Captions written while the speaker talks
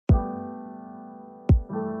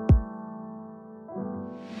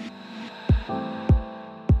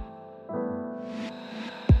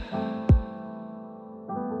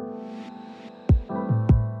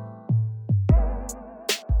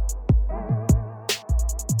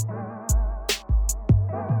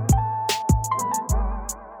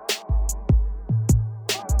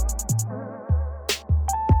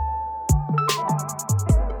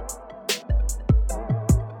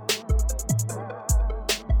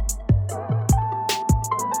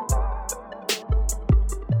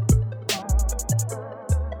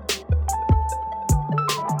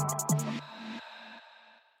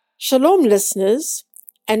Shalom, listeners,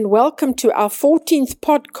 and welcome to our 14th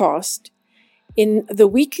podcast in the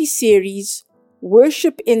weekly series,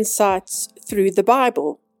 Worship Insights Through the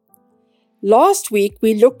Bible. Last week,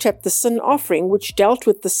 we looked at the sin offering, which dealt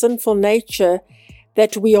with the sinful nature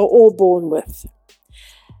that we are all born with.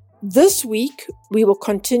 This week, we will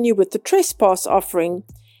continue with the trespass offering,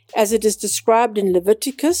 as it is described in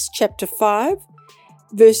Leviticus chapter 5,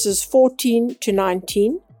 verses 14 to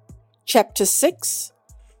 19, chapter 6,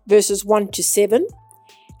 verses 1 to 7,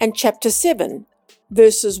 and chapter 7,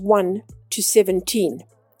 verses 1 to 17.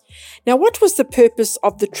 Now, what was the purpose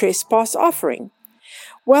of the trespass offering?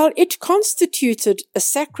 Well, it constituted a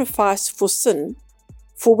sacrifice for sin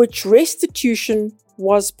for which restitution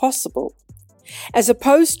was possible, as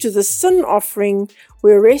opposed to the sin offering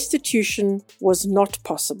where restitution was not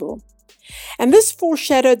possible. And this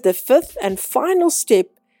foreshadowed the fifth and final step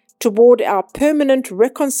toward our permanent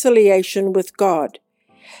reconciliation with God,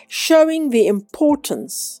 showing the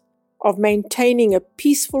importance of maintaining a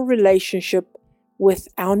peaceful relationship with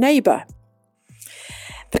our neighbor.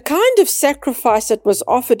 The kind of sacrifice that was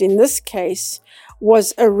offered in this case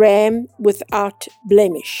was a ram without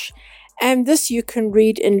blemish, and this you can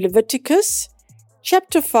read in Leviticus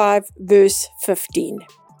chapter 5, verse 15.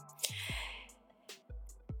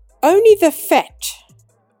 Only the fat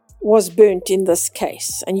was burnt in this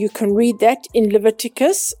case, and you can read that in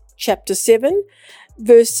Leviticus chapter 7,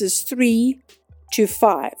 verses 3 to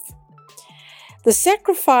 5. The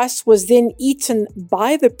sacrifice was then eaten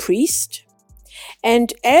by the priest,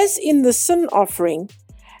 and as in the sin offering,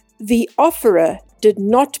 the offerer did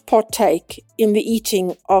not partake in the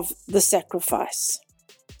eating of the sacrifice.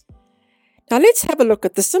 Now let's have a look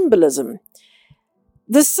at the symbolism.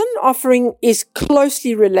 The sin offering is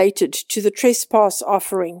closely related to the trespass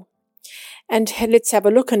offering. And let's have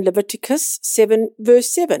a look in Leviticus 7,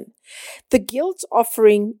 verse 7. The guilt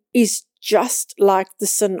offering is just like the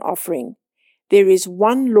sin offering. There is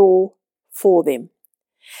one law for them.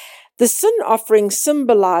 The sin offering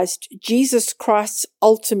symbolized Jesus Christ's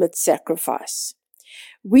ultimate sacrifice.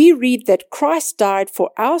 We read that Christ died for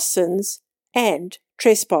our sins and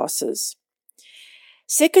trespasses.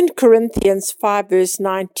 2 Corinthians 5, verse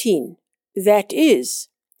 19. That is,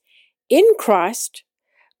 in Christ,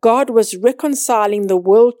 God was reconciling the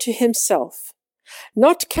world to himself,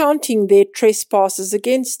 not counting their trespasses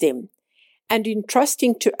against them, and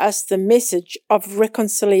entrusting to us the message of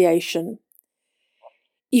reconciliation.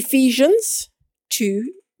 Ephesians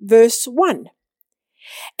 2, verse 1.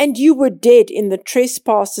 And you were dead in the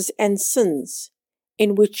trespasses and sins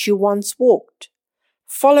in which you once walked,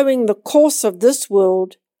 following the course of this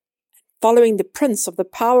world, following the prince of the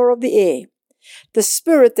power of the air, the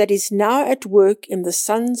spirit that is now at work in the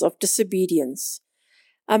sons of disobedience,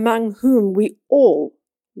 among whom we all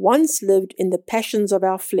once lived in the passions of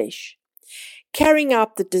our flesh, carrying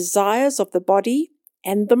out the desires of the body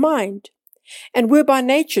and the mind, and were by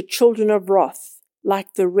nature children of wrath,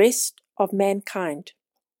 like the rest of mankind.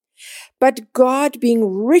 But God,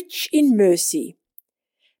 being rich in mercy,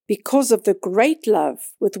 because of the great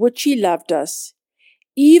love with which he loved us,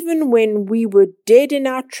 even when we were dead in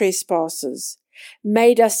our trespasses,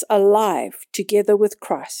 made us alive together with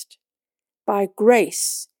Christ. By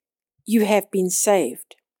grace you have been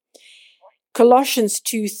saved. Colossians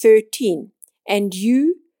 2:13. And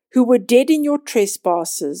you, who were dead in your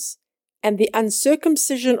trespasses and the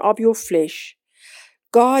uncircumcision of your flesh,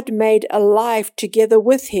 God made alive together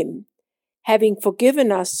with him, having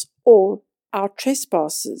forgiven us all our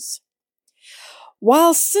trespasses.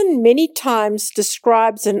 While sin many times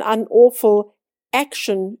describes an unlawful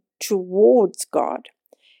action towards God,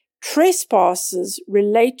 trespasses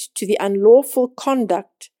relate to the unlawful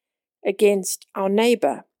conduct against our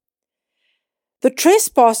neighbor. The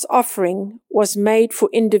trespass offering was made for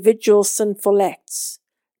individual sinful acts,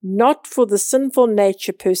 not for the sinful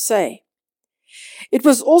nature per se. It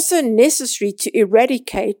was also necessary to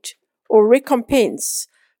eradicate or recompense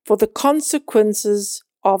for the consequences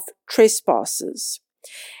of trespasses.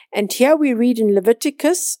 And here we read in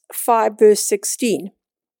Leviticus 5, verse 16.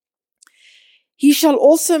 He shall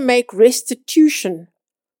also make restitution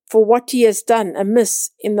for what he has done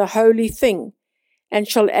amiss in the holy thing, and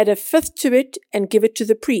shall add a fifth to it and give it to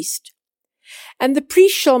the priest. And the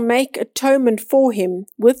priest shall make atonement for him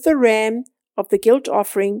with the ram of the guilt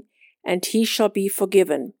offering, and he shall be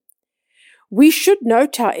forgiven. We should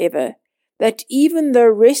note, however, that even though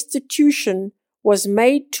restitution was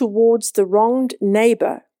made towards the wronged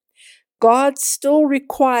neighbor, God still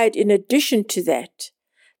required, in addition to that,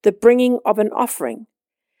 the bringing of an offering.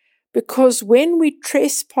 Because when we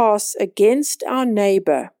trespass against our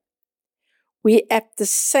neighbor, we at the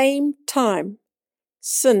same time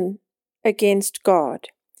sin against God.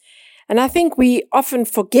 And I think we often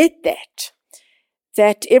forget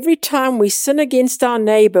that every time we sin against our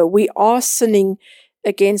neighbor, we are sinning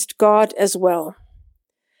against God as well.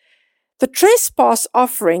 The trespass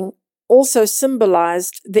offering also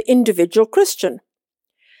symbolized the individual Christian.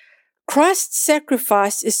 Christ's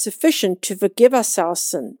sacrifice is sufficient to forgive us our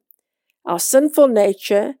sin, our sinful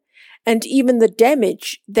nature, and even the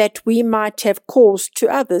damage that we might have caused to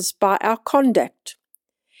others by our conduct.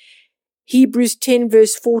 Hebrews 10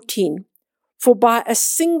 verse 14, for by a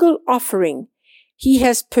single offering he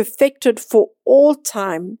has perfected for all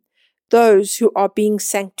time those who are being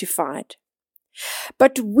sanctified.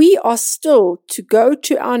 But we are still to go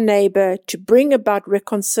to our neighbor to bring about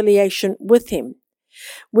reconciliation with him,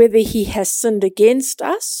 whether he has sinned against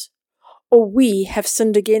us or we have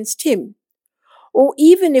sinned against him, or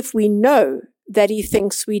even if we know that he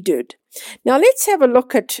thinks we did. Now let's have a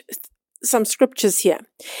look at some scriptures here.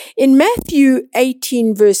 In Matthew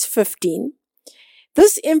 18 verse 15,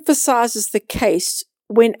 this emphasizes the case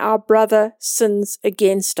when our brother sins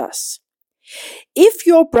against us. If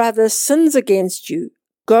your brother sins against you,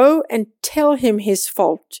 go and tell him his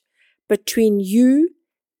fault between you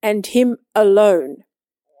and him alone.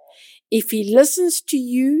 If he listens to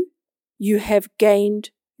you, you have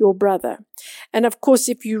gained your brother. And of course,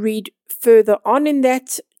 if you read further on in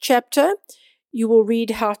that chapter, you will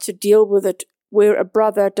read how to deal with it where a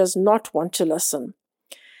brother does not want to listen.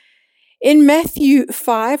 In Matthew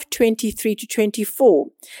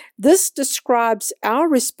 5:23-24, this describes our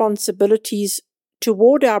responsibilities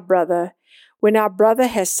toward our brother when our brother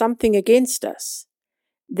has something against us.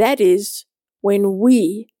 That is, when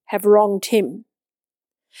we have wronged him.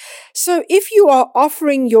 So if you are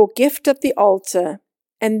offering your gift at the altar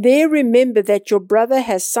and there remember that your brother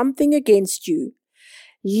has something against you,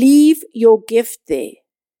 leave your gift there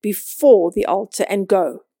before the altar and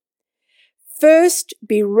go. First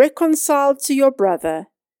be reconciled to your brother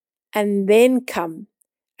and then come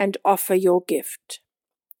and offer your gift.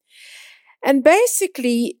 And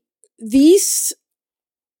basically, these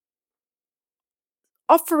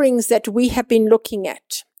offerings that we have been looking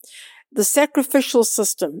at, the sacrificial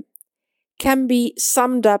system, can be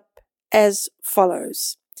summed up as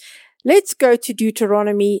follows. Let's go to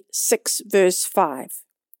Deuteronomy 6 verse 5.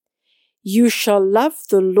 You shall love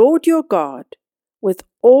the Lord your God with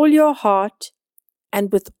all your heart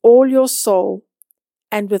and with all your soul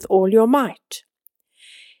and with all your might.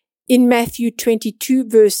 In Matthew 22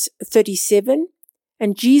 verse 37,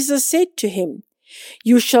 and Jesus said to him,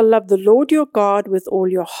 you shall love the Lord your God with all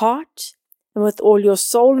your heart and with all your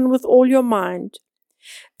soul and with all your mind.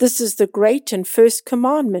 This is the great and first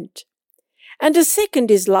commandment. And a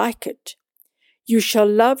second is like it. You shall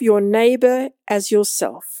love your neighbor as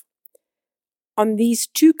yourself. On these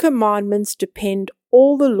two commandments depend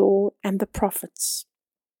all the law and the prophets.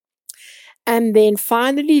 And then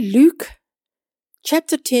finally, Luke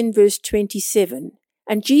chapter 10 verse 27.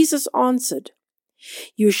 And Jesus answered,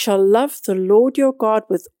 you shall love the Lord your God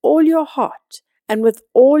with all your heart and with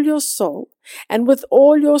all your soul and with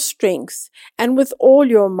all your strength and with all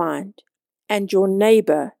your mind, and your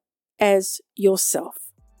neighbor as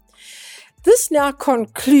yourself. This now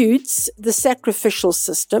concludes the sacrificial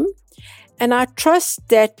system, and I trust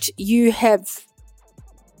that you have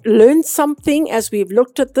learned something as we've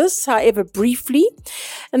looked at this, however briefly.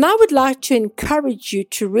 And I would like to encourage you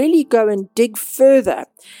to really go and dig further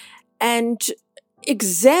and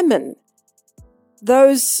examine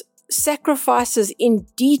those sacrifices in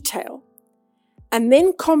detail and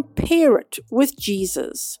then compare it with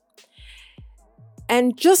Jesus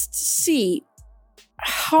and just see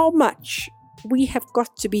how much we have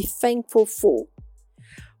got to be thankful for.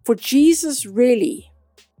 For Jesus really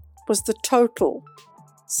was the total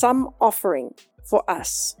sum offering for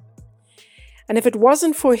us. And if it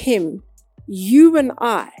wasn't for him, you and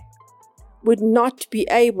I would not be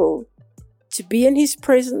able to be in his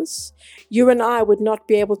presence. You and I would not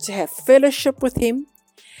be able to have fellowship with him.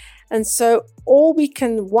 And so all we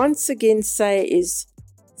can once again say is,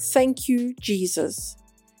 thank you, Jesus.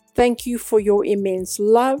 Thank you for your immense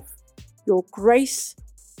love, your grace,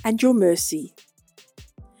 and your mercy.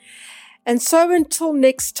 And so until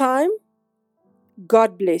next time,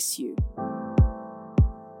 God bless you.